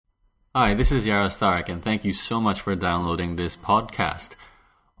Hi, this is Yara Stark, and thank you so much for downloading this podcast.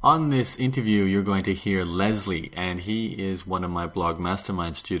 On this interview, you're going to hear Leslie, and he is one of my blog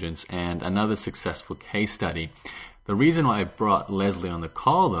mastermind students and another successful case study. The reason why I brought Leslie on the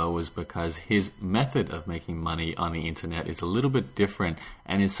call, though, was because his method of making money on the internet is a little bit different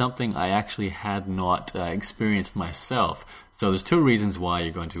and is something I actually had not experienced myself. So there's two reasons why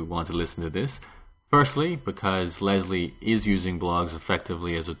you're going to want to listen to this. Firstly, because Leslie is using blogs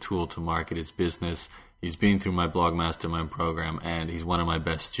effectively as a tool to market his business. He's been through my blog mastermind program and he's one of my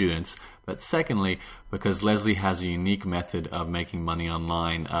best students. But secondly, because Leslie has a unique method of making money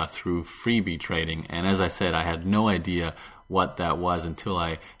online through freebie trading. And as I said, I had no idea what that was until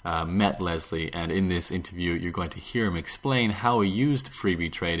I met Leslie. And in this interview, you're going to hear him explain how he used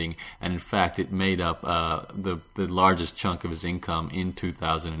freebie trading. And in fact, it made up the largest chunk of his income in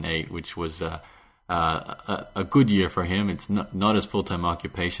 2008, which was a good year for him. It's not his full-time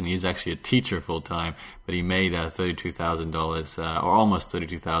occupation. He's actually a teacher full-time, but he made $32,000 or almost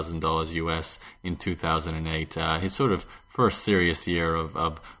 $32,000 US in 2008. His sort of first serious year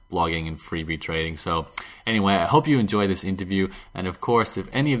of blogging and freebie trading. So anyway, I hope you enjoy this interview. And of course, if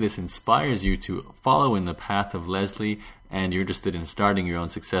any of this inspires you to follow in the path of Leslie and you're interested in starting your own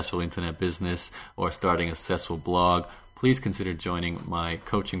successful internet business or starting a successful blog, please consider joining my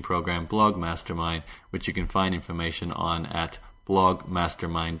coaching program, Blog Mastermind, which you can find information on at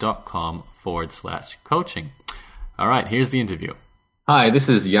blogmastermind.com/coaching. All right, here's the interview. Hi, this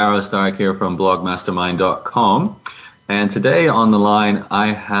is Yara Stark here from blogmastermind.com. And today on the line,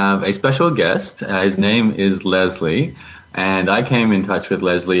 I have a special guest. His name is Leslie. And I came in touch with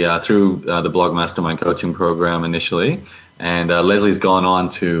Leslie through the Blog Mastermind coaching program initially. And Leslie's gone on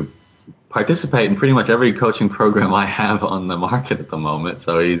to participate in pretty much every coaching program I have on the market at the moment.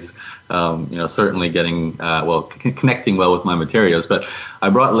 So he's, certainly getting, connecting well with my materials. But I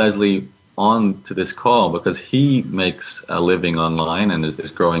brought Leslie on to this call because he makes a living online and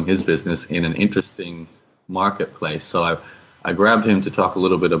is growing his business in an interesting marketplace. So I grabbed him to talk a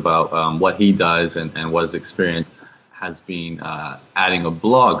little bit about what he does and what his experience has been adding a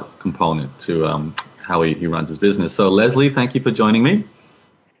blog component to how he runs his business. So Leslie, thank you for joining me.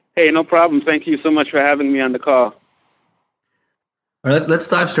 Hey, no problem. Thank you so much for having me on the call. All right, let's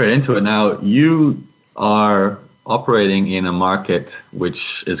dive straight into it. Now, you are operating in a market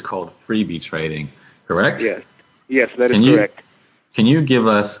which is called freebie trading, correct? Yes, that is correct. Can you give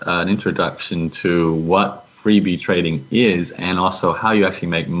us an introduction to what freebie trading is and also how you actually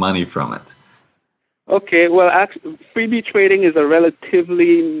make money from it? Okay, well, freebie trading is a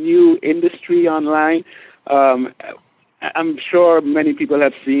relatively new industry online. I'm sure many people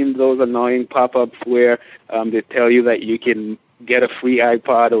have seen those annoying pop-ups where they tell you that you can get a free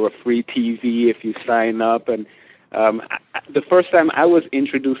iPod or a free TV if you sign up. And the first time I was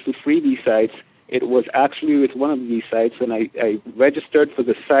introduced to freebie sites, it was actually with one of these sites, and I registered for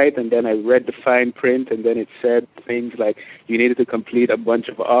the site, and then I read the fine print, and then it said things like you needed to complete a bunch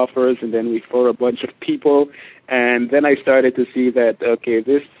of offers and then refer a bunch of people. And then I started to see that, okay,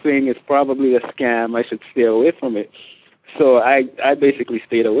 this thing is probably a scam. I should stay away from it. So I basically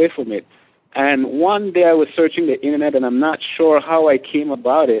stayed away from it. And one day I was searching the internet, and I'm not sure how I came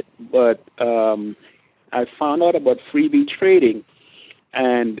about it, but I found out about freebie trading.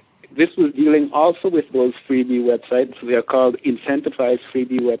 And this was dealing also with those freebie websites. They are called incentivized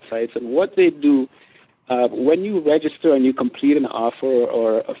freebie websites. And what they do, when you register and you complete an offer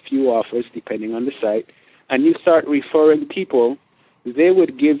or a few offers, depending on the site, and you start referring people, they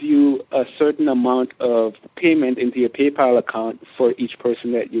would give you a certain amount of payment into your PayPal account for each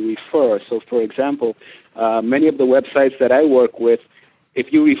person that you refer. So, for example, many of the websites that I work with,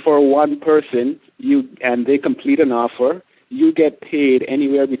 if you refer one person and they complete an offer, you get paid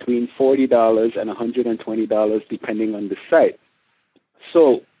anywhere between $40 and $120, depending on the site.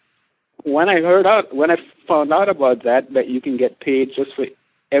 So, when I found out about that you can get paid just for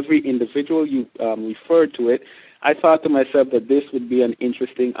every individual you referred to it, I thought to myself that this would be an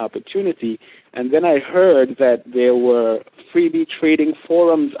interesting opportunity. And then I heard that there were freebie trading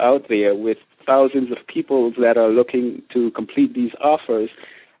forums out there with thousands of people that are looking to complete these offers.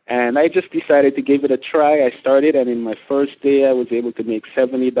 And I just decided to give it a try. I started, and in my first day, I was able to make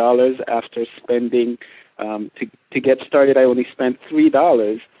 $70 after spending, to get started, I only spent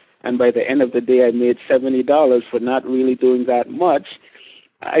 $3. And by the end of the day, I made $70 for not really doing that much.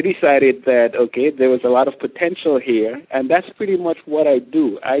 I decided that, okay, there was a lot of potential here, and that's pretty much what I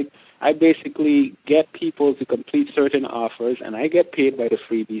do. I basically get people to complete certain offers, and I get paid by the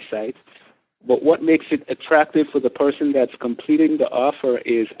freebie site. But what makes it attractive for the person that's completing the offer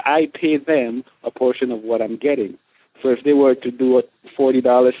is I pay them a portion of what I'm getting. So if they were to do a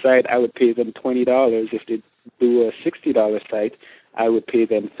 $40 site, I would pay them $20. If they do a $60 site, I would pay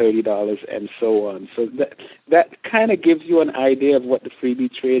them $30, and so on. So that kind of gives you an idea of what the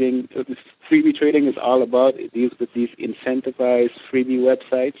freebie trading is all about. It deals with these incentivized freebie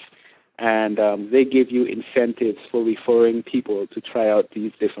websites, and they give you incentives for referring people to try out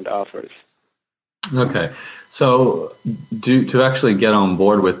these different offers. Okay, so to actually get on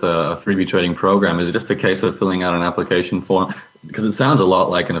board with a freebie trading program, is it just a case of filling out an application form? Because it sounds a lot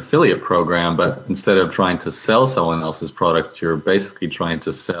like an affiliate program, but instead of trying to sell someone else's product, you're basically trying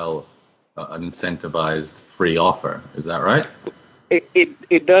to sell an incentivized free offer. Is that right?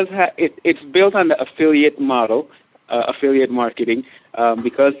 It does have it's built on the affiliate model, affiliate marketing,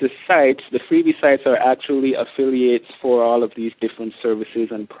 because the freebie sites are actually affiliates for all of these different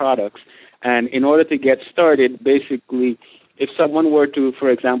services and products. And in order to get started, basically, if someone were to,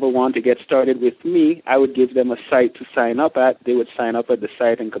 for example, want to get started with me, I would give them a site to sign up at. They would sign up at the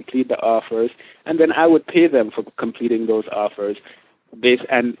site and complete the offers, and then I would pay them for completing those offers,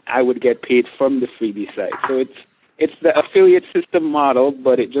 and I would get paid from the freebie site. So it's the affiliate system model,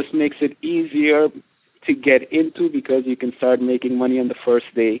 but it just makes it easier to get into because you can start making money on the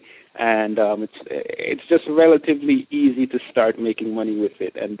first day. And it's just relatively easy to start making money with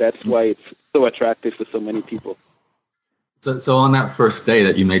it, and that's why it's so attractive to so many people. So on that first day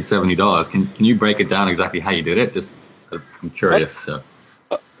that you made $70, can you break it down exactly how you did it? Just I'm curious. So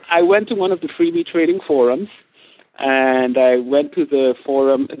I went to one of the freebie trading forums, and I went to the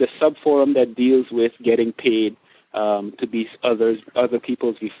sub forum that deals with getting paid to be other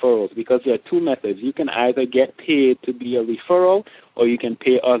people's referrals, because there are two methods. You can either get paid to be a referral, or you can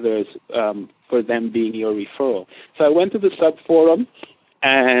pay others for them being your referral. So I went to the sub forum,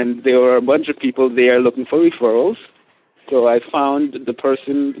 and there were a bunch of people there looking for referrals. So I found the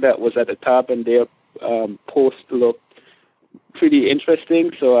person that was at the top, and their post looked pretty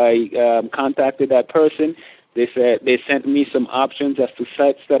interesting. So I contacted that person. They sent me some options as to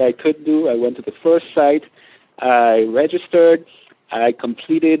sites that I could do. I went to the first site. I registered. I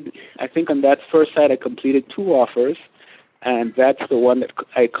completed, I think on that first site, I completed 2 offers. And that's the one that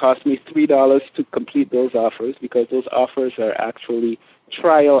it cost me $3 to complete those offers, because those offers are actually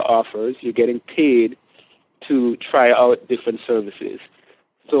trial offers. You're getting paid to try out different services.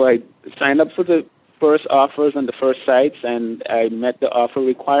 So I signed up for the first offers on the first sites, and I met the offer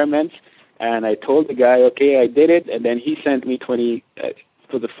requirements. And I told the guy, okay, I did it. And then he sent me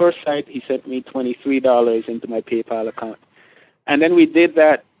for the first site, he sent me $23 into my PayPal account. And then we did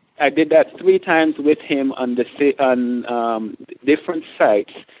that. I did that 3 times with him on different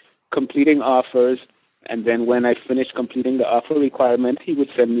sites, completing offers. And then when I finished completing the offer requirement, he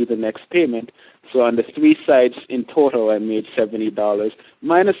would send me the next payment. So on the 3 sites in total, I made $70,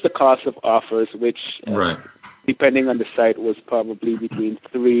 minus the cost of offers, which, depending on the site, was probably between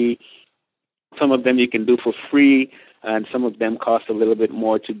 3. Some of them you can do for free, and some of them cost a little bit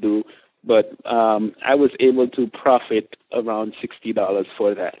more to do. But I was able to profit around $60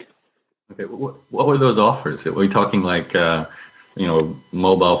 for that. Okay, what were those offers? Were you talking like,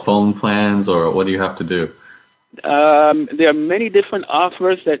 mobile phone plans, or what do you have to do? There are many different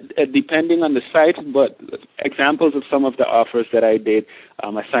offers that depending on the site, but examples of some of the offers that I did,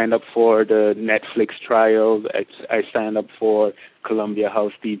 I signed up for the Netflix trial. I signed up for Columbia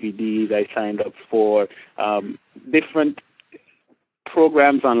House DVDs. I signed up for different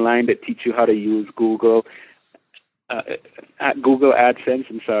programs online that teach you how to use Google AdSense.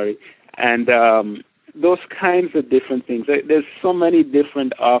 I'm sorry, and those kinds of different things. There's so many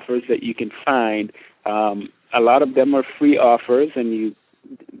different offers that you can find. A lot of them are free offers, and you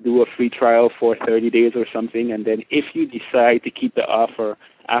do a free trial for 30 days or something, and then if you decide to keep the offer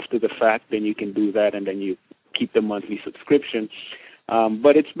after the fact, then you can do that, and then you keep the monthly subscription.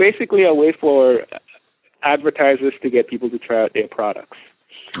 But it's basically a way for advertisers to get people to try out their products.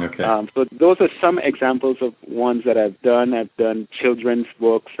 Okay. So those are some examples of ones that I've done. I've done children's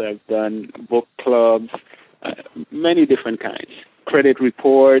books. I've done book clubs, many different kinds. Credit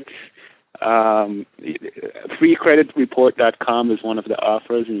reports. Freecreditreport.com is one of the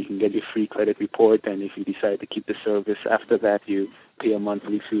offers, and you can get your free credit report, and if you decide to keep the service after that, you pay a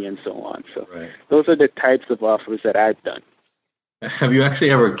monthly fee and so on. So those are the types of offers that I've done. Have you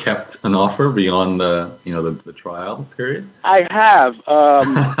actually ever kept an offer beyond the trial period? I have. Which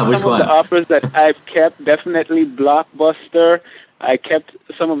some one? Of the offers that I've kept, definitely Blockbuster. I kept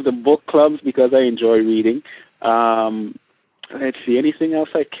some of the book clubs because I enjoy reading. Let's see, anything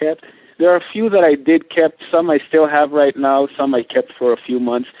else I kept? There are a few that I did kept. Some I still have right now. Some I kept for a few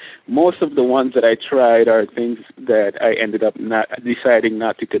months. Most of the ones that I tried are things that I ended up not deciding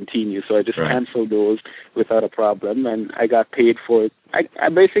not to continue. So I just canceled those without a problem, and I got paid for it. I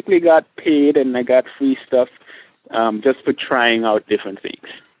basically got paid, and I got free stuff just for trying out different things.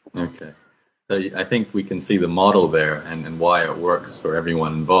 Okay. So I think we can see the model there and why it works for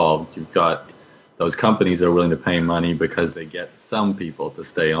everyone involved. You've got those companies are willing to pay money because they get some people to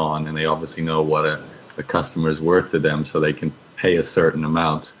stay on, and they obviously know what a customer is worth to them, so they can pay a certain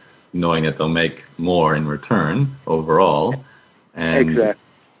amount, knowing that they'll make more in return overall. And exactly.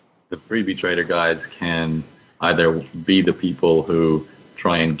 The freebie trader guys can either be the people who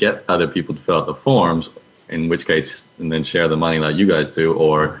try and get other people to fill out the forms, in which case, and then share the money like you guys do,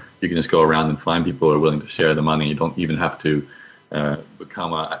 or you can just go around and find people who are willing to share the money. You don't even have to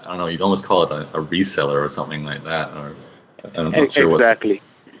become I don't know, you'd almost call it a reseller or something like that. Or I'm not sure exactly.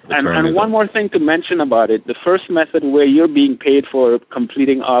 And one is. more thing to mention about it, the first method where you're being paid for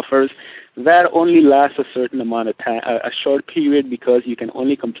completing offers, that only lasts a certain amount of time, a short period, because you can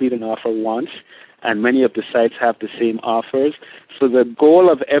only complete an offer once, and many of the sites have the same offers. So the goal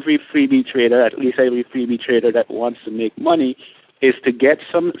of every freebie trader, at least every freebie trader that wants to make money, is to get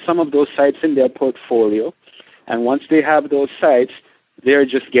some of those sites in their portfolio. And once they have those sites, they're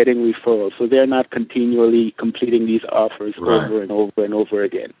just getting referrals. So they're not continually completing these offers over and over and over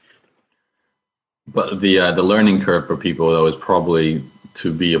again. But the learning curve for people, though, is probably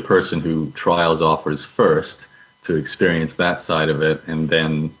to be a person who trials offers first, to experience that side of it, and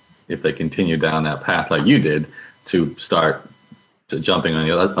then if they continue down that path like you did, to start to jumping on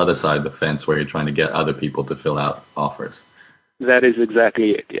the other side of the fence where you're trying to get other people to fill out offers. That is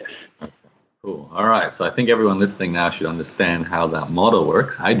exactly it, yes. Okay, cool. All right. So I think everyone listening now should understand how that model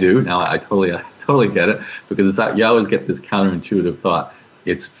works. I do. Now I totally get it, because you always get this counterintuitive thought.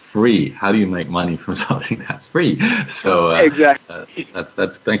 It's free. How do you make money from something that's free? So exactly.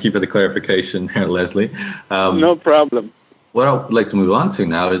 That's. Thank you for the clarification there, Leslie. No problem. What I'd like to move on to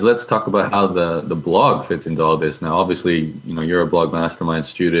now is let's talk about how the blog fits into all this. Now, obviously, you're a blog mastermind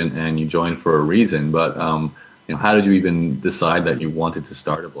student and you joined for a reason, but how did you even decide that you wanted to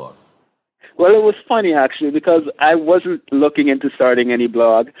start a blog? Well, it was funny, actually, because I wasn't looking into starting any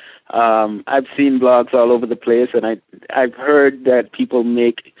blog. I've seen blogs all over the place, and I've heard that people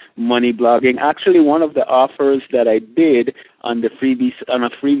make money blogging. Actually, one of the offers that I did on a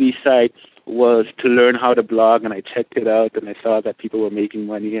freebie site was to learn how to blog, and I checked it out, and I saw that people were making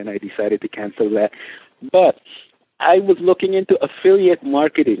money, and I decided to cancel that. But I was looking into affiliate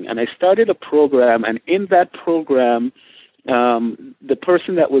marketing, and I started a program, and in that program, the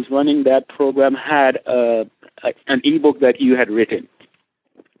person that was running that program had an ebook that you had written.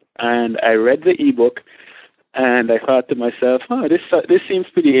 And I read the ebook, and I thought to myself, this seems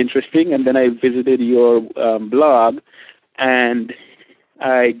pretty interesting. And then I visited your blog, and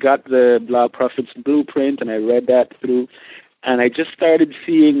I got the Blog Profits Blueprint, and I read that through, and I just started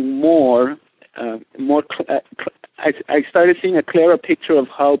seeing I started seeing a clearer picture of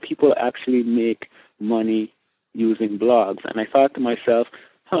how people actually make money using blogs. And I thought to myself,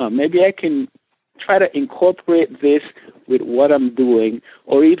 maybe I can try to incorporate this with what I'm doing,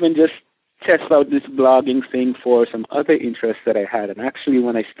 or even just test out this blogging thing for some other interests that I had. And actually,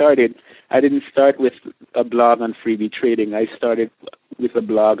 when I started, I didn't start with a blog on freebie trading. I started with a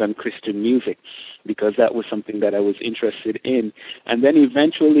blog on Christian music, because that was something that I was interested in. And then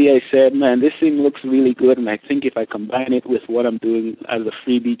eventually I said, man, this thing looks really good, and I think if I combine it with what I'm doing as a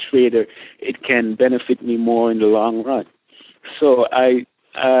freebie trader, it can benefit me more in the long run. So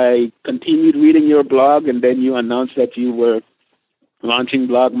I continued reading your blog, and then you announced that you were launching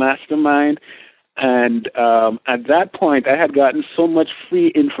Blog Mastermind. And at that point, I had gotten so much free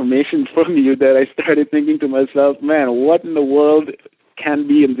information from you that I started thinking to myself, man, what in the world can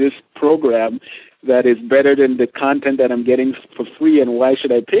be in this program that is better than the content that I'm getting for free, and why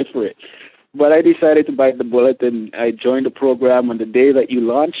should I pay for it? But I decided to bite the bullet, and I joined the program on the day that you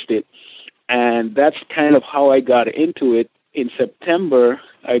launched it. And that's kind of how I got into it. In September,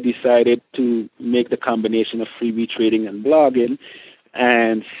 I decided to make the combination of freebie trading and blogging.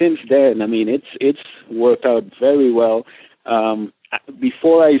 And since then, I mean, it's worked out very well.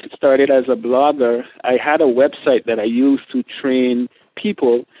 Before I started as a blogger, I had a website that I used to train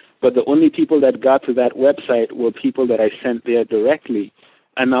people, but the only people that got to that website were people that I sent there directly.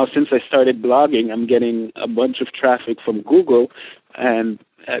 And now since I started blogging, I'm getting a bunch of traffic from Google, and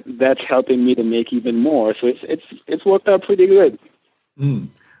that's helping me to make even more. So it's worked out pretty good. Mm.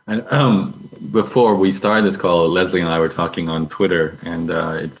 And before we started this call, Leslie and I were talking on Twitter, and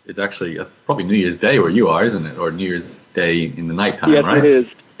it's actually probably New Year's Day where you are, isn't it? Or New Year's Day in the nighttime, yes, right? Yes, it is.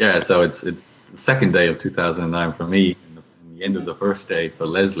 Yeah, so it's the second day of 2009 for me, and the end of the first day for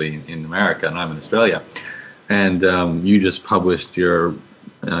Leslie in America, and I'm in Australia. And you just published your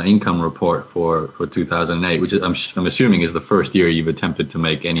income report for 2008, which is, I'm assuming is the first year you've attempted to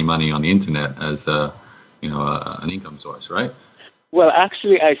make any money on the internet as an income source, right? Well,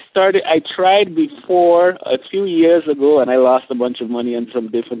 actually, I tried before a few years ago, and I lost a bunch of money on some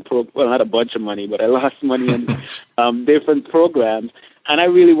different well, not a bunch of money, but I lost money on different programs, and I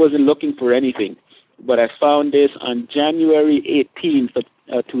really wasn't looking for anything. But I found this on January 18th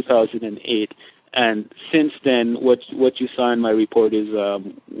of 2008, and since then, what you saw in my report is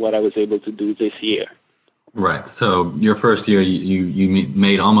what I was able to do this year. Right. So your first year, you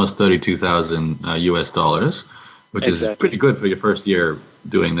made almost 32,000 US dollars, which is pretty good for your first year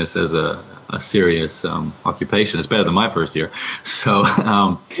doing this as a serious occupation. It's better than my first year. So.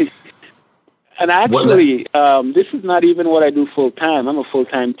 And actually, this is not even what I do full time. I'm a full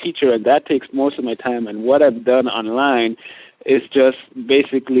time teacher, and that takes most of my time. And what I've done online is just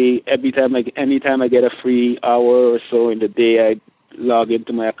basically anytime I get a free hour or so in the day, I log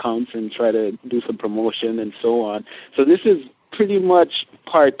into my accounts and try to do some promotion and so on. So this is pretty much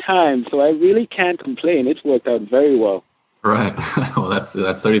part-time, so I really can't complain. It's worked out very well. Right. Well, that's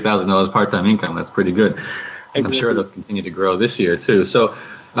 $30,000 part-time income. That's pretty good. And I'm sure it'll continue to grow this year too. So,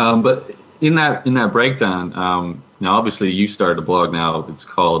 but in that breakdown, now obviously you started a blog now. It's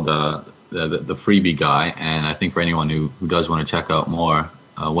called the Freebie Guy, and I think for anyone who does want to check out more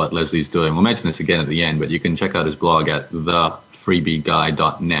what Leslie's doing, we'll mention this again at the end, but you can check out his blog at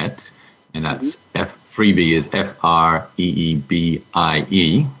thefreebieguy.net, and that's Freebie is FREEBIE.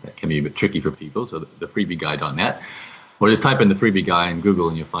 That can be a bit tricky for people, so the freebieguy.net. Or just type in the Freebie Guy in Google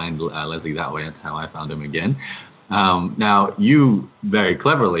and you'll find Leslie that way. That's how I found him again. Now, you very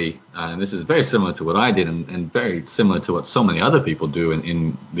cleverly, and this is very similar to what I did and very similar to what so many other people do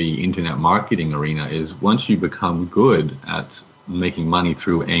in the internet marketing arena, is once you become good at making money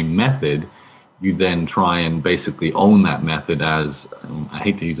through a method, you then try and basically own that method as, I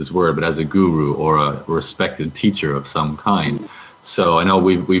hate to use this word, but as a guru or a respected teacher of some kind. So I know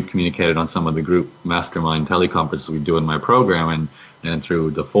we've communicated on some of the group mastermind teleconferences we do in my program and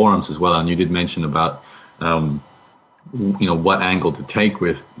through the forums as well. And you did mention about, what angle to take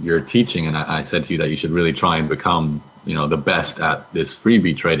with your teaching. And I said to you that you should really try and become, the best at this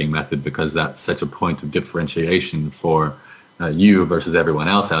freebie trading method, because that's such a point of differentiation for you versus everyone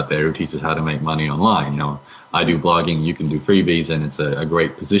else out there who teaches how to make money online. I do blogging, you can do freebies, and it's a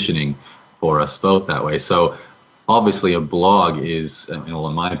great positioning for us both that way. So obviously a blog is, in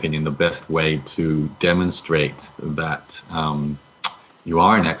my opinion, the best way to demonstrate that you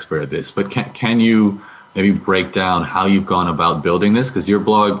are an expert at this. But can you maybe break down how you've gone about building this? Because your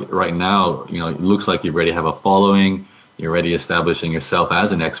blog right now, it looks like you already have a following. You're already establishing yourself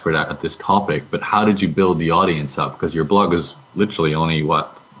as an expert at this topic, but how did you build the audience up? Because your blog is literally only,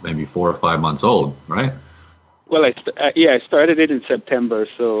 maybe 4 or 5 months old, right? Well, I started it in September,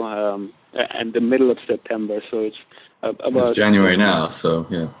 so and the middle of September, so it's about... It's January now, so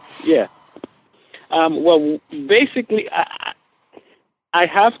yeah. Yeah. Well, basically, I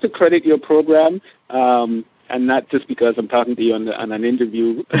have to credit your program, and not just because I'm talking to you on an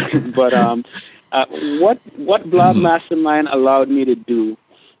interview, but... what Blog Mastermind allowed me to do,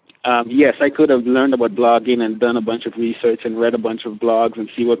 yes, I could have learned about blogging and done a bunch of research and read a bunch of blogs and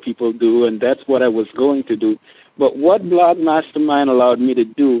see what people do, and that's what I was going to do. But what Blog Mastermind allowed me to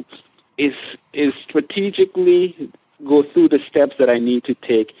do is strategically go through the steps that I need to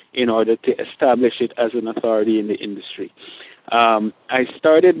take in order to establish it as an authority in the industry. I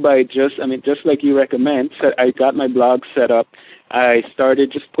started by just like you recommend, I got my blog set up. I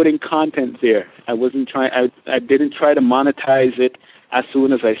started just putting content there. I didn't try to monetize it as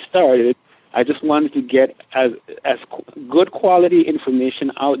soon as I started. I just wanted to get as good quality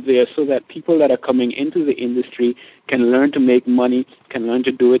information out there so that people that are coming into the industry can learn to make money, can learn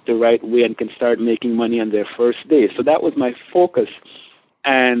to do it the right way, and can start making money on their first day. So that was my focus.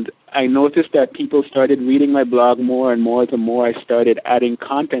 And I noticed that people started reading my blog more and more the more I started adding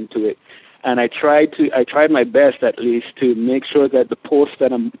content to it. And I tried my best, at least, to make sure that the posts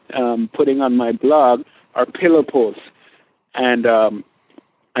that I'm putting on my blog are pillar posts. And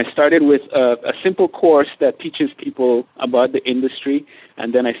I started with a simple course that teaches people about the industry,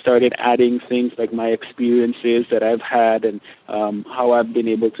 and then I started adding things like my experiences that I've had and how I've been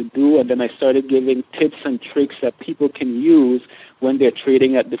able to do, and then I started giving tips and tricks that people can use when they're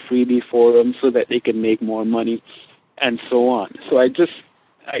trading at the freebie forum so that they can make more money, and so on. So I just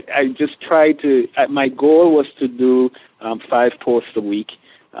tried to, my goal was to do 5 posts a week.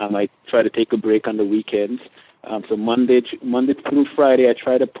 I try to take a break on the weekends. So Monday through Friday, I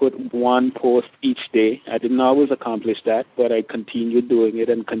try to put one post each day. I didn't always accomplish that, but I continued doing it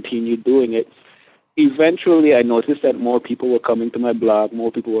and continued doing it. Eventually, I noticed that more people were coming to my blog,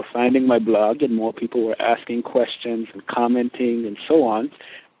 more people were finding my blog, and more people were asking questions and commenting and so on.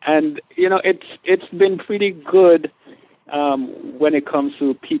 And it's been pretty good when it comes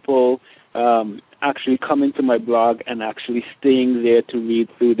to people actually coming to my blog and actually staying there to read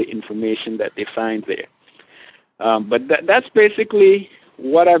through the information that they find there. But that's basically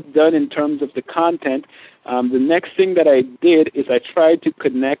what I've done in terms of the content. The next thing that I did is I tried to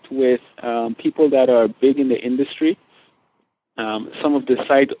connect with people that are big in the industry. Some of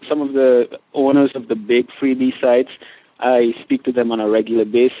the owners of the big freebie sites, I speak to them on a regular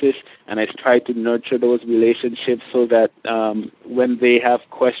basis, and I try to nurture those relationships so that when they have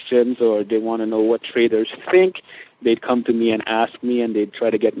questions or they want to know what traders think, they'd come to me and ask me, and they'd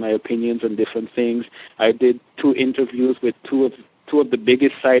try to get my opinions on different things. I did 2 interviews with two of the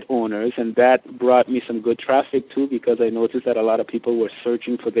biggest site owners, and that brought me some good traffic too, because I noticed that a lot of people were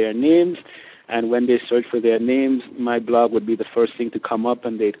searching for their names, and when they search for their names, my blog would be the first thing to come up,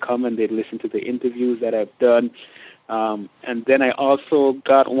 and they'd come and they'd listen to the interviews that I've done. And then I also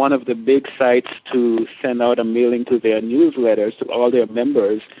got one of the big sites to send out a mailing to their newsletters to all their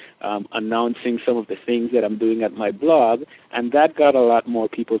members, announcing some of the things that I'm doing at my blog, and that got a lot more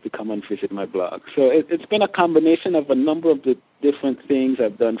people to come and visit my blog. So it's been a combination of a number of the different things.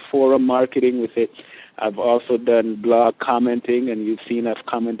 I've done forum marketing with it. I've also done blog commenting, and you've seen I've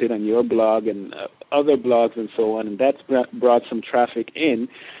commented on your blog and other blogs and so on, and that's brought some traffic in.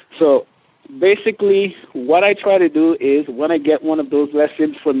 So basically, what I try to do is when I get one of those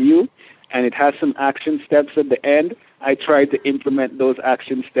lessons from you and it has some action steps at the end, I try to implement those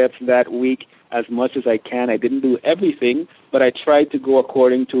action steps that week as much as I can. I didn't do everything, but I tried to go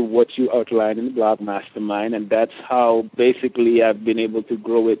according to what you outlined in the Blog Mastermind, and that's how basically I've been able to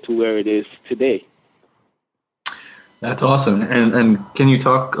grow it to where it is today. That's awesome. And can you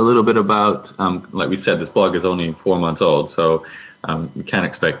talk a little bit about, like we said, this blog is only 4 months old, so you can't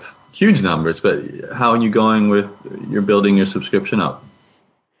expect huge numbers, but how are you going with you're building your subscription up?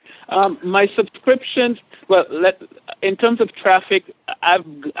 My subscriptions, well, in terms of traffic,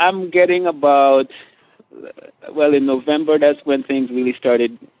 I'm getting about, well, in November, that's when things really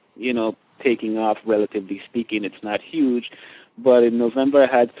started, taking off, relatively speaking. It's not huge, but in November I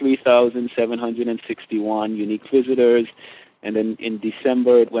had 3,761 unique visitors, and then in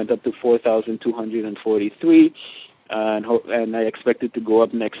December it went up to 4,243. And I expect it to go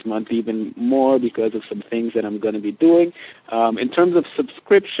up next month even more because of some things that I'm going to be doing. In terms of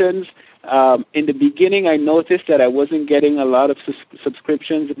subscriptions, in the beginning I noticed that I wasn't getting a lot of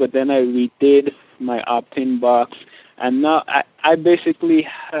subscriptions, but then I redid my opt-in box, and now I basically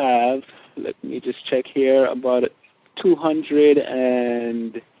have, let me just check here, about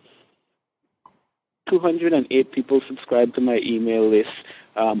 208 people subscribed to my email list.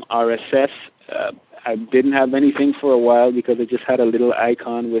 RSS, I didn't have anything for a while because I just had a little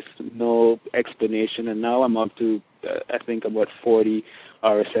icon with no explanation, and now I'm up to, I think, about 40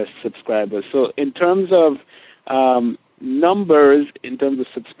 RSS subscribers. So in terms of numbers, in terms of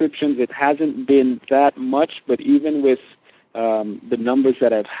subscriptions, it hasn't been that much, but even with the numbers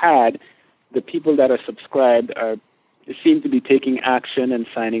that I've had, the people that are subscribed seem to be taking action and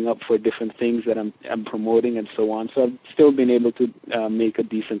signing up for different things that I'm promoting and so on. So I've still been able to make a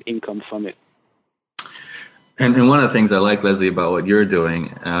decent income from it. And one of the things I like, Leslie, about what you're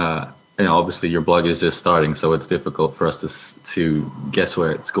doing, obviously your blog is just starting, so it's difficult for us to guess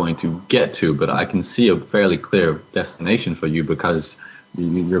where it's going to get to, but I can see a fairly clear destination for you because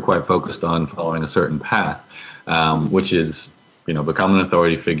you're quite focused on following a certain path, which is, become an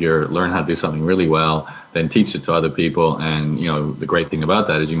authority figure, learn how to do something really well, then teach it to other people. And, the great thing about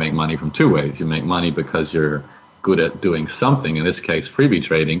that is you make money from 2 ways. You make money because you're good at doing something, in this case, freebie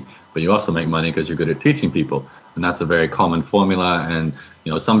trading, but you also make money because you're good at teaching people. And that's a very common formula. And,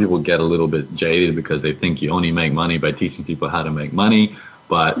 some people get a little bit jaded because they think you only make money by teaching people how to make money.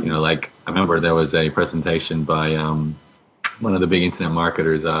 But, like I remember there was a presentation by one of the big internet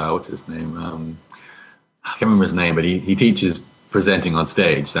marketers, what's his name? I can't remember his name, but he teaches presenting on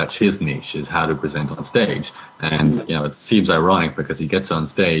stage. That's his niche, is how to present on stage. And, it seems ironic because he gets on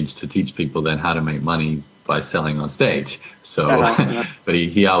stage to teach people then how to make money by selling on stage. So, but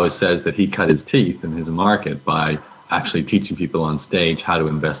he always says that he cut his teeth in his market by actually teaching people on stage how to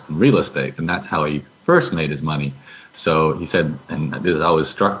invest in real estate. And that's how he first made his money. So he said, and this always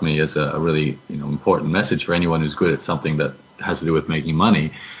struck me as a really important message for anyone who's good at something that has to do with making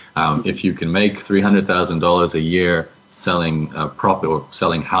money. If you can make $300,000 a year selling profit or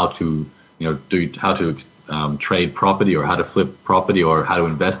selling how to trade property or how to flip property or how to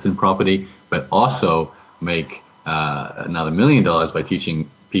invest in property, but also make another $1 million by teaching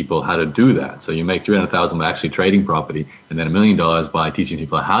people how to do that. So you make $300,000 by actually trading property, and then $1 million by teaching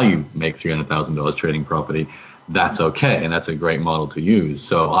people how you make $300,000 trading property. That's okay, and that's a great model to use.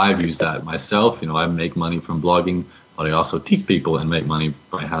 So I've used that myself. I make money from blogging, but I also teach people and make money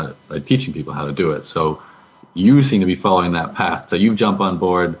by teaching people how to do it. So you seem to be following that path. So you jump on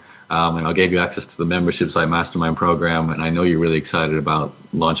board, and I gave you access to the membership site mastermind program, and I know you're really excited about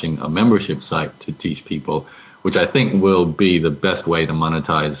launching a membership site to teach people, which I think will be the best way to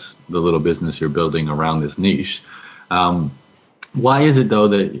monetize the little business you're building around this niche. Why is it, though,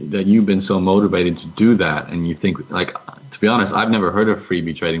 that you've been so motivated to do that? And you think, to be honest, I've never heard of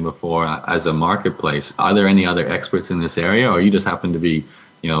freebie trading before as a marketplace. Are there any other experts in this area, or you just happen to be,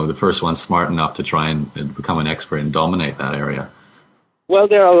 the first one smart enough to try and become an expert and dominate that area? Well,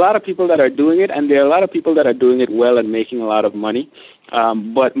 there are a lot of people that are doing it, and there are a lot of people that are doing it well and making a lot of money.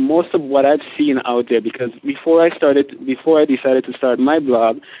 But most of what I've seen out there, because before I decided to start my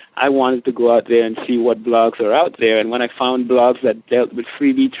blog, I wanted to go out there and see what blogs are out there. And when I found blogs that dealt with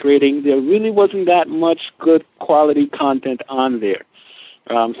freebie trading, there really wasn't that much good quality content on there.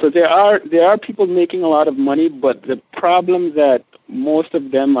 So there are people making a lot of money, but the problem that most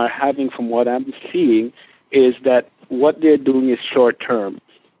of them are having, from what I'm seeing, is that what they're doing is short term.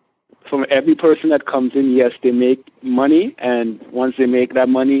 From every person that comes in, yes, they make money, and once they make that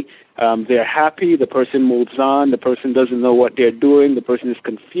money, they're happy. The person moves on. The person doesn't know what they're doing. The person is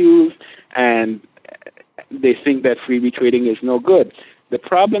confused, and they think that freebie trading is no good. The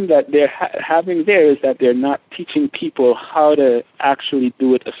problem that they're having there is that they're not teaching people how to actually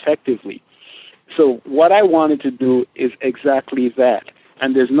do it effectively. So what I wanted to do is exactly that.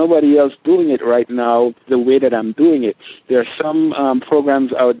 And there's nobody else doing it right now the way that I'm doing it. There are some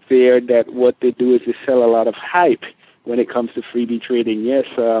programs out there that what they do is they sell a lot of hype when it comes to freebie trading. Yes,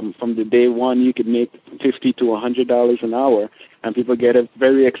 from the day one, you can make $50 to $100 an hour, and people get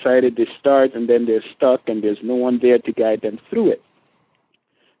very excited. They start, and then they're stuck, and there's no one there to guide them through it.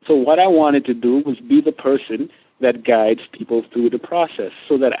 So what I wanted to do was be the person that guides people through the process,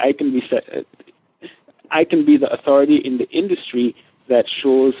 so that I can be the authority in the industry that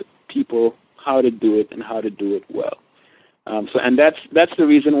shows people how to do it and how to do it well. And that's the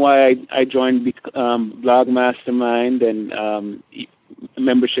reason why I joined Blog Mastermind and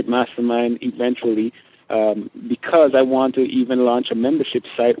Membership Mastermind eventually, because I want to even launch a membership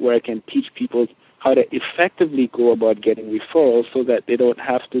site where I can teach people how to effectively go about getting referrals, so that they don't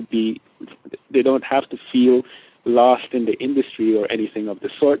have to feel lost in the industry or anything of the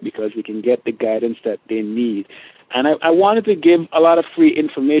sort, because they can get the guidance that they need. And I wanted to give a lot of free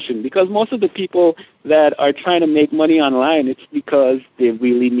information, because most of the people that are trying to make money online, it's because they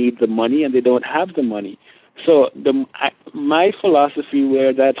really need the money and they don't have the money. So my philosophy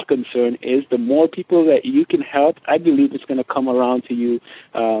where that's concerned is the more people that you can help, I believe it's going to come around to you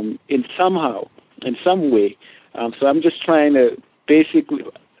in some way. So I'm just trying to basically,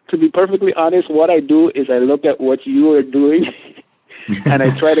 to be perfectly honest, what I do is I look at what you are doing and I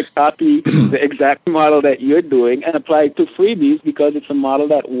try to copy the exact model that you're doing and apply it to freebies, because it's a model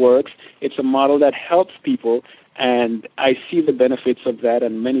that works. It's a model that helps people, and I see the benefits of that,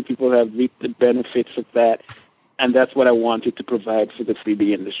 and many people have reaped the benefits of that, and that's what I wanted to provide for the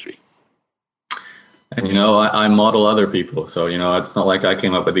freebie industry. And, I model other people, so, it's not like I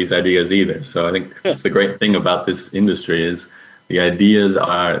came up with these ideas either. So I think that's the great thing about this industry is the ideas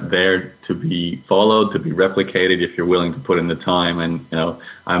are there to be followed, to be replicated if you're willing to put in the time. And,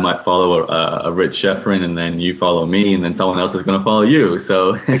 I might follow a Rich Sheffrin, and then you follow me, and then someone else is going to follow you.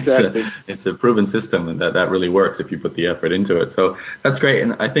 So it's a proven system, and that really works if you put the effort into it. So that's great.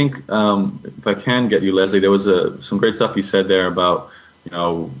 And I think if I can get you, Leslie, there was some great stuff you said there about,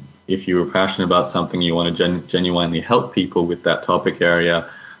 if you were passionate about something, you want to genuinely help people with that topic area.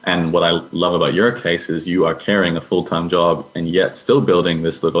 And what I love about your case is you are carrying a full-time job and yet still building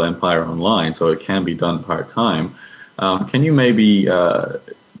this little empire online, so it can be done part-time. Can you maybe,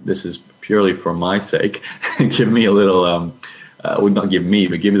 this is purely for my sake, give me a little, well, not give me,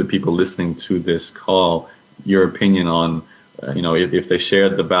 but give the people listening to this call your opinion on, if they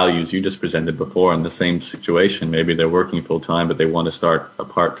shared the values you just presented before in the same situation, maybe they're working full-time, but they want to start a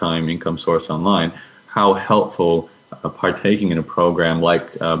part-time income source online, how helpful partaking in a program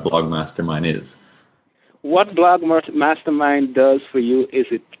like Blog Mastermind is? What Blog Mastermind does for you is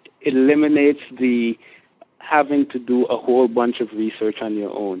it eliminates the having to do a whole bunch of research on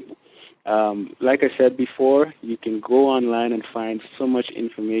your own. Like I said before, you can go online and find so much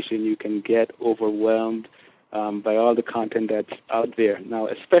information. You can get overwhelmed by all the content that's out there. Now,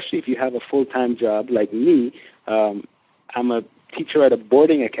 especially if you have a full-time job like me, I'm a teacher at a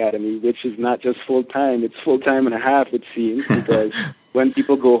boarding academy, which is not just full-time, it's full-time and a half, it seems, because when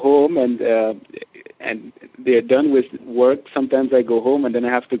people go home and they're done with work, sometimes I go home and then I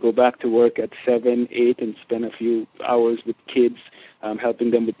have to go back to work at 7, 8 and spend a few hours with kids,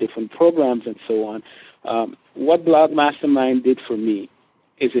 helping them with different programs and so on. What Blog Mastermind did for me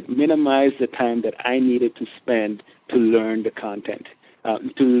is it minimized the time that I needed to spend to learn the content,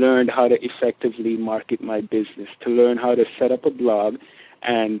 to learn how to effectively market my business, to learn how to set up a blog,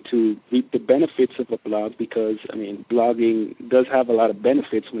 and to reap the benefits of a blog, because, I mean, blogging does have a lot of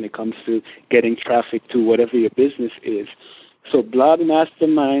benefits when it comes to getting traffic to whatever your business is. So Blog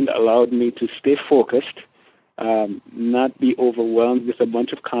Mastermind allowed me to stay focused, not be overwhelmed with a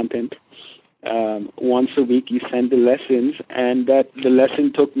bunch of content. Once a week you send the lessons, and that the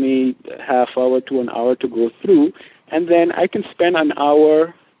lesson took me half hour to an hour to go through, and then I can spend an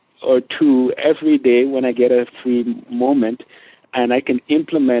hour or two every day when I get a free moment, and I can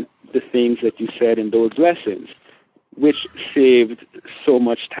implement the things that you said in those lessons, which saved so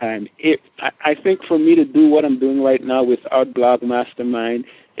much time. I think for me to do what I'm doing right now without Blog Mastermind,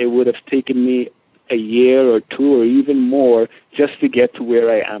 it would have taken me a year or two or even more just to get to where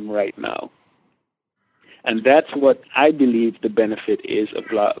I am right now. And that's what I believe the benefit is of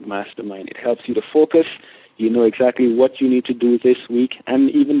Blog Mastermind. It helps you to focus. You know exactly what you need to do this week and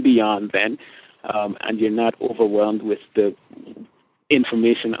even beyond then, and you're not overwhelmed with the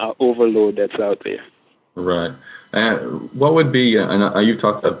information overload that's out there. Right. What would be, and you've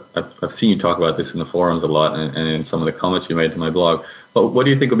talked, I've seen you talk about this in the forums a lot and in some of the comments you made to my blog, but what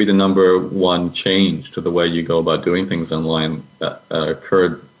do you think would be the number one change to the way you go about doing things online that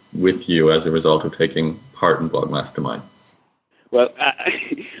occurred with you as a result of taking part in Blog Mastermind? Well,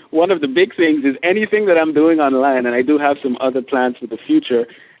 one of the big things is anything that I'm doing online, and I do have some other plans for the future,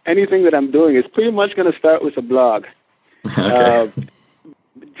 anything that I'm doing is pretty much going to start with a blog. Okay.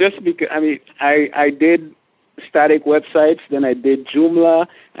 Just because, I mean, I did static websites, then I did Joomla,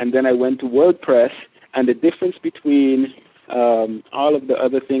 and then I went to WordPress, and the difference between all of the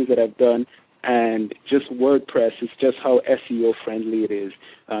other things that I've done and just WordPress is just how SEO friendly it is.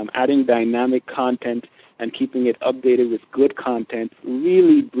 Adding dynamic content and keeping it updated with good content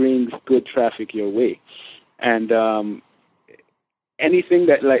really brings good traffic your way. And anything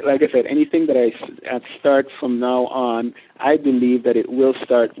that, like I said, anything that I start from now on, I believe that it will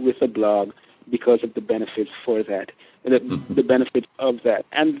start with a blog because of the benefits for that, the benefits of that.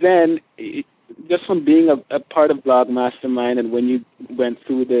 And then just from being a part of Blog Mastermind, and when you went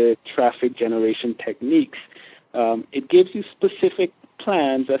through the traffic generation techniques, it gives you specific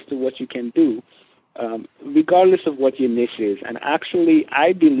plans as to what you can do, regardless of what your niche is. And actually,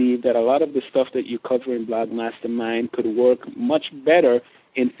 I believe that a lot of the stuff that you cover in Blog Mastermind could work much better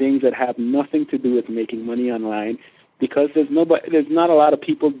in things that have nothing to do with making money online, because there's not a lot of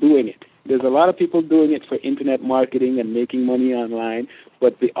people doing it. There's a lot of people doing it for internet marketing and making money online,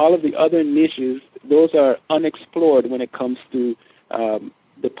 but all of the other niches, those are unexplored when it comes to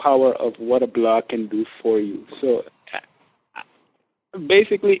the power of what a blog can do for you. So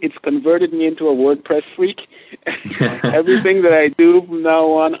basically, it's converted me into a WordPress freak. Everything that I do from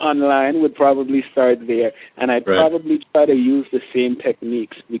now on online would probably start there, and I'd probably try to use the same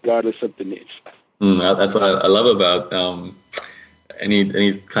techniques regardless of the niche. That's what I love about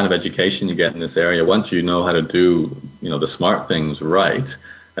any kind of education you get in this area. Once you know how to do the smart things right,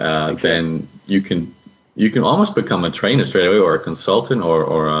 then you can almost become a trainer straight away, or a consultant,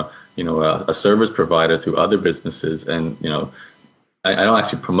 or a service provider to other businesses. And I don't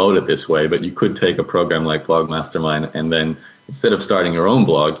actually promote it this way, but you could take a program like Blog Mastermind, and then instead of starting your own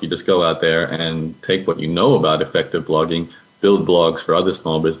blog, you just go out there and take what you know about effective blogging, build blogs for other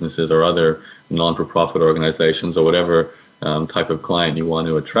small businesses or other non-for-profit organizations or whatever type of client you want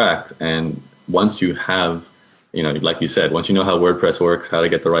to attract. And once you have, like you said, once you know how WordPress works, how to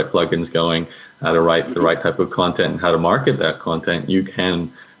get the right plugins going, how to write the right type of content, and how to market that content, you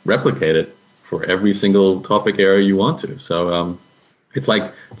can replicate it for every single topic area you want to. So it's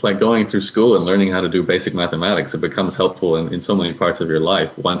like going through school and learning how to do basic mathematics. It becomes helpful in so many parts of your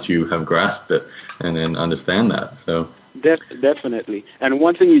life once you have grasped it and then understand that. So definitely. And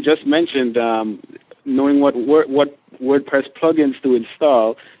one thing you just mentioned, knowing what WordPress plugins to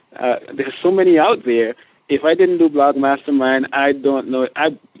install, there's so many out there. If I didn't do Blog Mastermind, I don't know.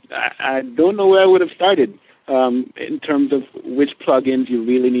 I don't know where I would have started in terms of which plugins you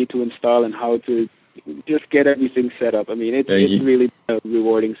really need to install and how to just get everything set up. I mean, it's really a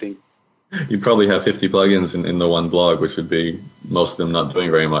rewarding thing. You probably have 50 plugins in the one blog, which would be most of them not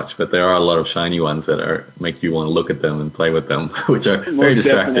doing very much, but there are a lot of shiny ones that make you want to look at them and play with them, which are very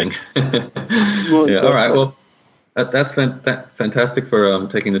distracting. Yeah. All right. Well, that's fantastic for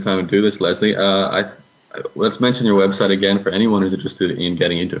taking the time to do this, Leslie. Let's mention your website again for anyone who's interested in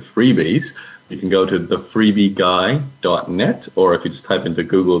getting into freebies. You can go to thefreebieguy.net, or if you just type into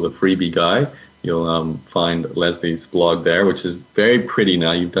Google the Freebie Guy, you'll find Leslie's blog there, which is very pretty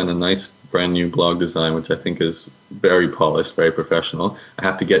now. You've done a nice brand new blog design, which I think is very polished, very professional. I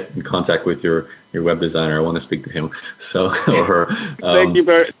have to get in contact with your web designer. I want to speak to him. So, or her. Thank you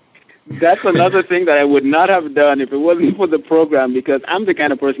very. That's another thing that I would not have done if it wasn't for the program, because I'm the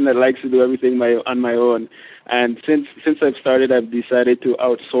kind of person that likes to do everything on my own. And since I've started, I've decided to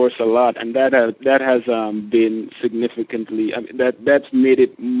outsource a lot, and that has been significantly. I mean, that's made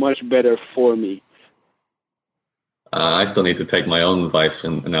it much better for me. I still need to take my own advice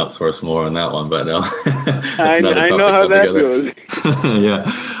and outsource more on that one, but I know how that goes. Yeah.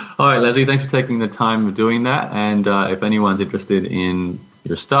 All right, Leslie, thanks for taking the time of doing that. And if anyone's interested in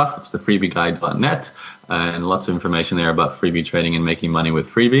your stuff, it's thefreebieguide.net, and lots of information there about freebie trading and making money with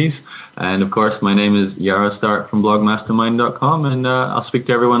freebies. And of course, my name is Yara Stark from blogmastermind.com, and I'll speak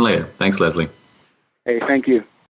to everyone later. Thanks, Leslie. Hey, thank you.